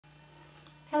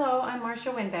I'm Marcia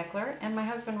Winbeckler, and my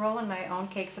husband Roland and I own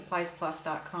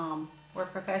CakeSuppliesPlus.com. We're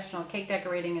professional cake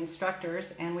decorating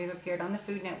instructors, and we've appeared on the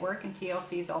Food Network and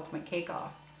TLC's Ultimate Cake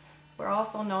Off. We're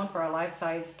also known for our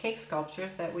life-size cake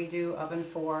sculptures that we do oven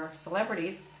for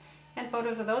celebrities, and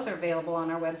photos of those are available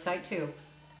on our website too.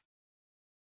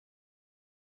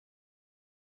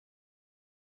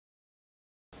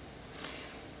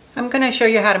 I'm going to show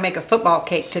you how to make a football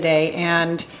cake today,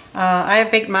 and I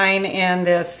have baked mine in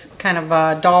this kind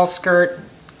of doll skirt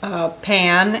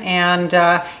pan, and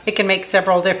it can make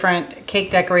several different cake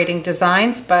decorating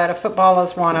designs, but a football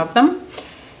is one of them.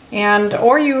 And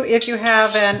if you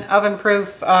have an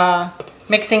oven-proof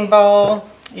mixing bowl,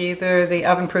 either the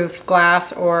oven-proof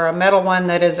glass or a metal one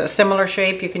that is a similar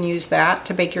shape, you can use that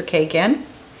to bake your cake in.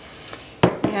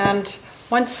 And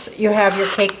once you have your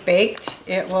cake baked,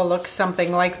 it will look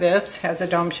something like this. It has a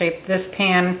dome shape. This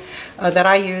pan that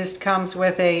I used comes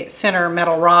with a center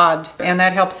metal rod, and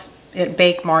that helps it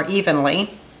bake more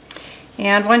evenly.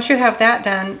 And once you have that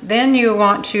done, then you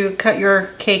want to cut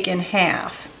your cake in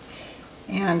half.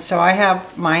 And so I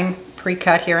have mine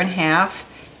pre-cut here in half.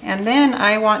 And then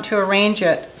I want to arrange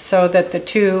it so that the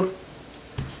two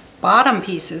bottom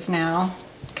pieces now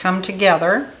come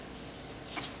together.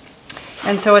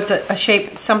 And so it's a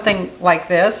shape something like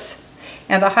this.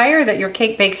 And the higher that your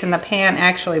cake bakes in the pan,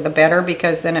 actually the better,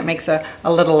 because then it makes a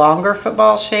little longer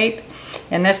football shape.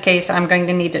 In this case, I'm going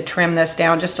to need to trim this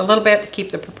down just a little bit to keep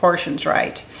the proportions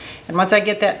right. And once I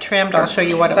get that trimmed, I'll show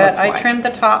you what it looks like. I trimmed the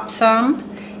top some,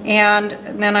 and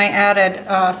then I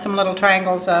added some little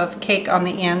triangles of cake on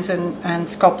the ends and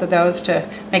sculpted those to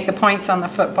make the points on the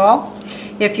football.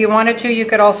 If you wanted to, you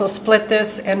could also split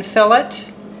this and fill it.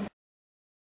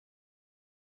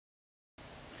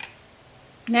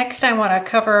 Next, I want to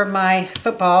cover my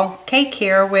football cake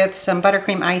here with some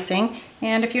buttercream icing.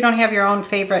 And if you don't have your own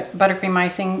favorite buttercream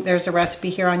icing, there's a recipe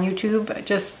here on YouTube.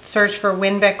 Just search for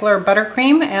Winbeckler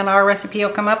buttercream and our recipe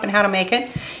will come up and how to make it.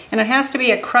 And it has to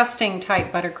be a crusting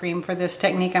type buttercream for this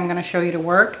technique I'm going to show you to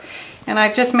work. And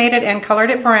I've just made it and colored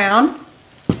it brown.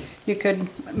 You could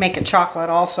make it chocolate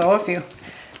also if you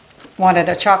wanted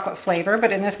a chocolate flavor,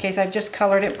 but in this case I've just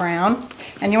colored it brown.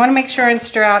 And you want to make sure and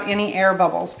stir out any air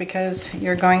bubbles because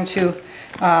you're going to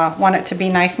want it to be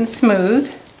nice and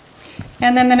smooth.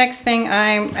 And then the next thing,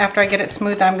 after I get it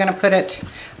smooth, I'm going to put it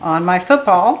on my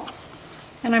football.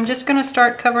 And I'm just going to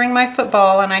start covering my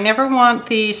football, and I never want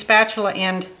the spatula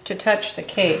end to touch the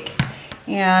cake.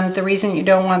 And the reason you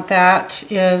don't want that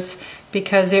is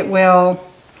because it will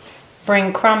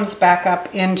bring crumbs back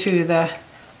up into the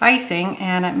icing,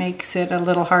 and it makes it a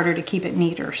little harder to keep it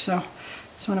neater. So I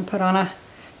just want to put on a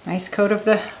nice coat of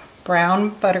the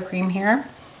brown buttercream here.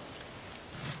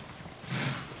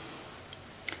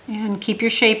 And keep your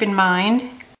shape in mind.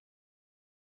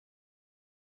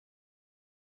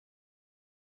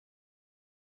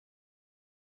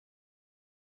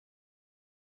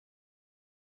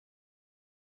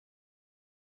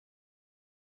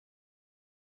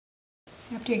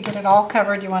 After you get it all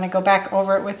covered, you want to go back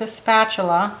over it with a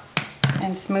spatula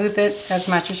and smooth it as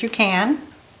much as you can.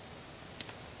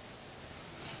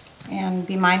 And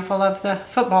be mindful of the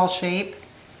football shape,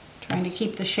 trying to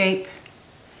keep the shape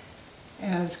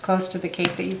as close to the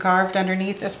cake that you carved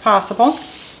underneath as possible.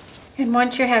 And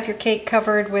once you have your cake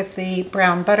covered with the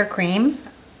brown buttercream,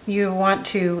 you want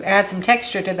to add some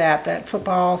texture to that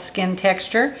football skin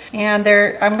texture. And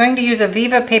I'm going to use a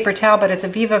Viva paper towel, but it's a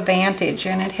Viva Vantage,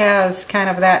 and it has kind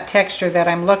of that texture that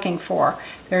I'm looking for.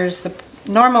 There's the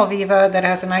normal Viva that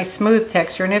has a nice smooth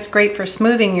texture, and it's great for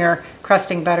smoothing your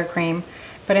crusting buttercream.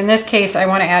 But in this case, I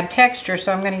want to add texture,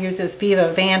 so I'm going to use this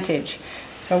Viva Vantage.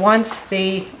 So once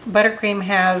the buttercream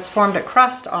has formed a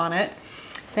crust on it,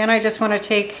 then I just want to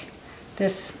take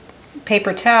this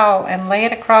paper towel and lay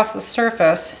it across the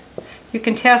surface. You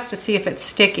can test to see if it's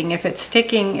sticking. If it's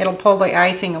sticking, it'll pull the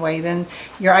icing away. Then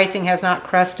your icing has not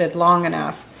crusted long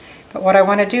enough. But what I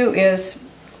want to do is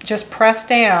just press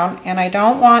down, and I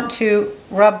don't want to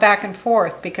rub back and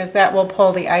forth because that will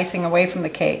pull the icing away from the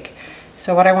cake.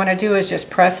 So what I want to do is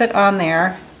just press it on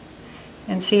there,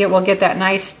 and see, it will get that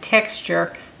nice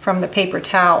texture from the paper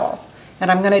towel. And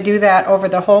I'm going to do that over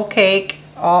the whole cake,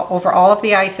 over all of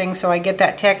the icing, so I get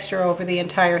that texture over the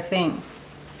entire thing.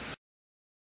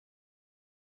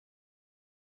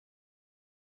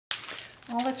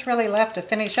 All that's really left to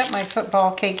finish up my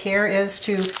football cake here is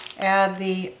to add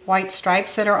the white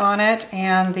stripes that are on it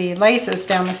and the laces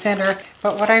down the center.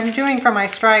 But what I'm doing for my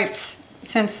stripes,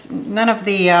 since none of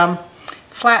the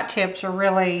flat tips are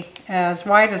really as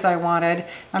wide as I wanted,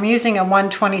 I'm using a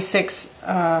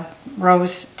 1/26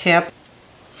 rose tip,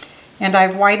 and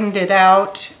I've widened it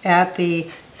out at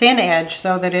the thin edge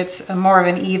so that it's more of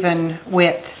an even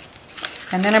width.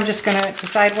 And then I'm just going to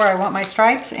decide where I want my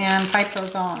stripes and pipe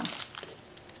those on.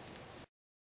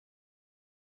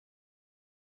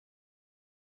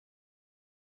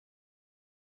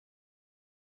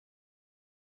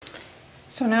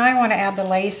 So now I want to add the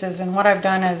laces, and what I've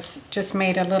done is just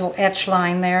made a little etch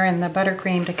line there in the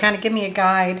buttercream to kind of give me a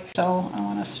guide. So I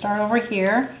want to start over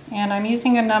here, and I'm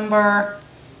using a number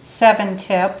 7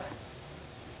 tip,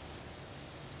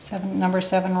 number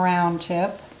 7 round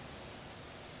tip.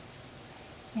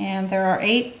 And there are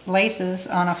 8 laces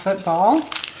on a football,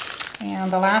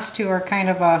 and the last 2 are kind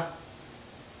of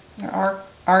they're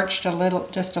arched a little,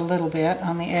 just a little bit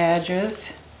on the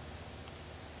edges.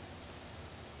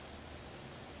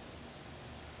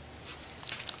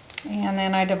 And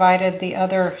then I divided the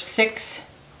other 6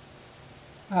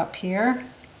 up here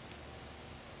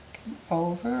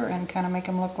over and kind of make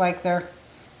them look like they're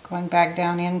going back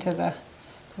down into the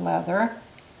leather.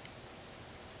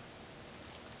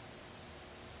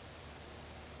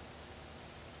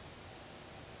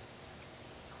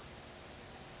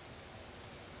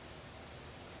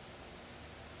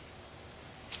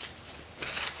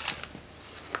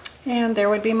 And there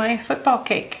would be my football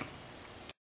cake.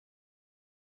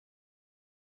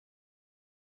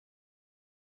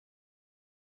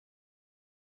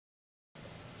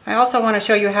 I also want to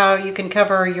show you how you can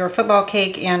cover your football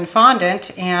cake in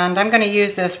fondant, and I'm going to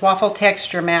use this waffle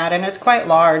texture mat, and it's quite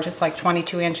large. It's like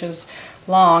 22 inches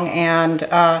long, and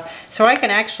so I can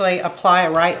actually apply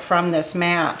right from this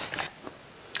mat.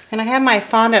 And I have my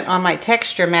fondant on my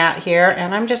texture mat here,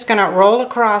 and I'm just going to roll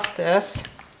across this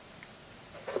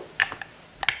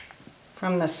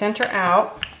from the center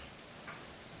out,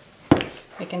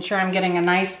 making sure I'm getting a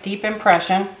nice deep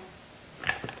impression.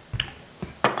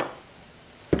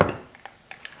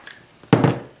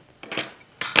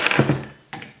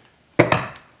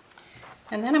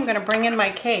 And then I'm going to bring in my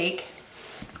cake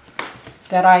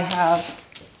that I have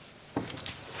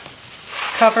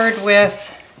covered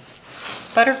with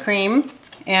buttercream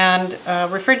and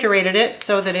refrigerated it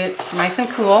so that it's nice and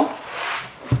cool.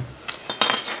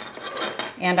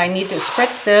 And I need to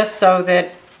spritz this so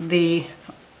that the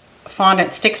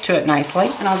fondant sticks to it nicely.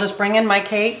 And I'll just bring in my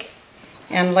cake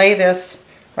and lay this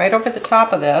right over the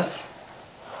top of this.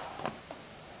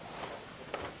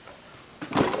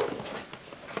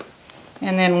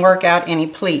 And then work out any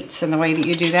pleats. And the way that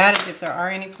you do that is, if there are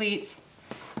any pleats,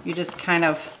 you just kind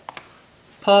of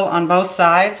pull on both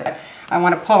sides. I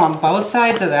want to pull on both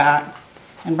sides of that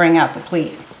and bring out the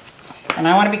pleat. And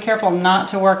I want to be careful not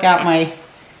to work out my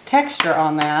texture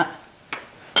on that.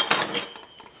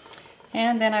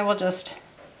 And then I will just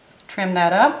trim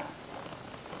that up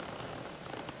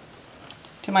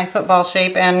to my football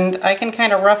shape, and I can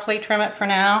kind of roughly trim it for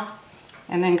now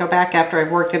and then go back after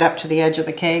I've worked it up to the edge of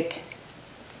the cake.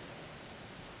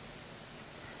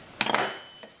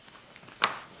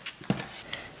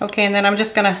 Okay, and then I'm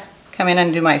just going to come in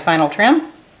and do my final trim.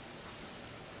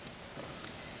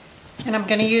 And I'm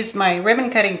going to use my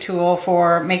ribbon cutting tool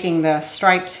for making the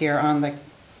stripes here on the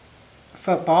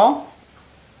football.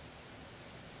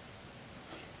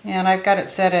 And I've got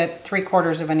it set at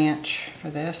 3/4 of an inch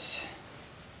for this.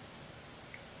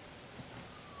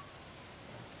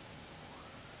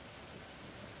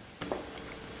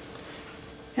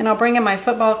 And I'll bring in my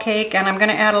football cake, and I'm going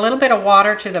to add a little bit of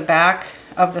water to the back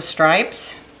of the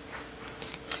stripes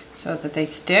so that they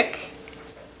stick.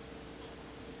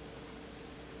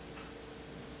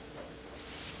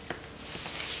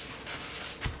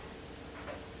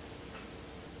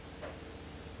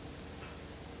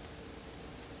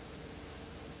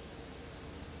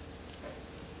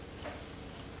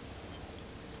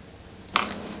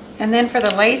 And then for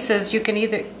the laces, you can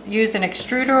either use an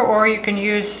extruder or you can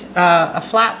use a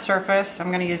flat surface. I'm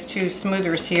going to use 2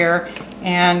 smoothers here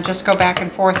and just go back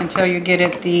and forth until you get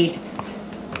it the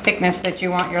thickness that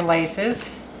you want your laces.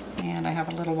 And I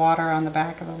have a little water on the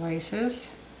back of the laces.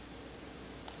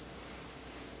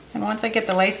 And once I get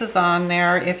the laces on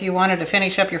there, if you wanted to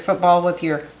finish up your football with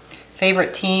your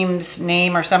favorite team's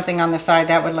name or something on the side,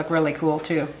 that would look really cool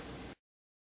too.